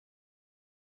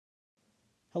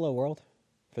Hello, world.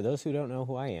 For those who don't know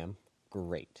who I am,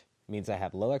 great. Means I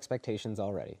have low expectations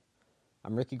already.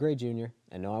 I'm Ricky Gray Jr.,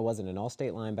 and no, I wasn't an all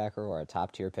state linebacker or a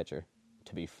top tier pitcher.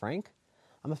 To be frank,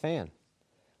 I'm a fan,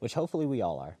 which hopefully we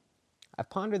all are. I've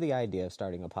pondered the idea of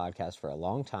starting a podcast for a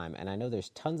long time, and I know there's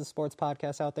tons of sports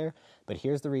podcasts out there, but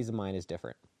here's the reason mine is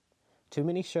different. Too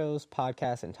many shows,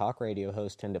 podcasts, and talk radio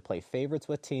hosts tend to play favorites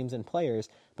with teams and players,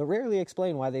 but rarely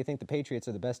explain why they think the Patriots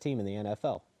are the best team in the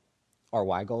NFL, or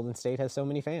why Golden State has so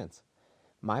many fans.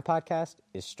 My podcast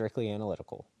is strictly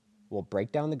analytical. We'll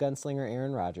break down the gunslinger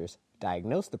Aaron Rodgers,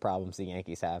 diagnose the problems the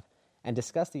Yankees have, and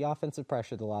discuss the offensive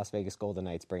pressure the Las Vegas Golden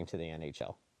Knights bring to the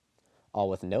NHL. All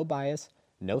with no bias,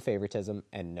 no favoritism,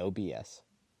 and no BS.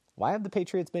 Why have the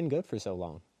Patriots been good for so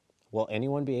long? Will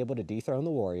anyone be able to dethrone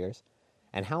the Warriors?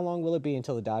 And how long will it be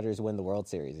until the Dodgers win the World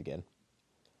Series again?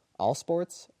 All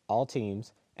sports, all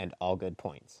teams, and all good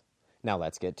points. Now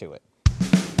let's get to it.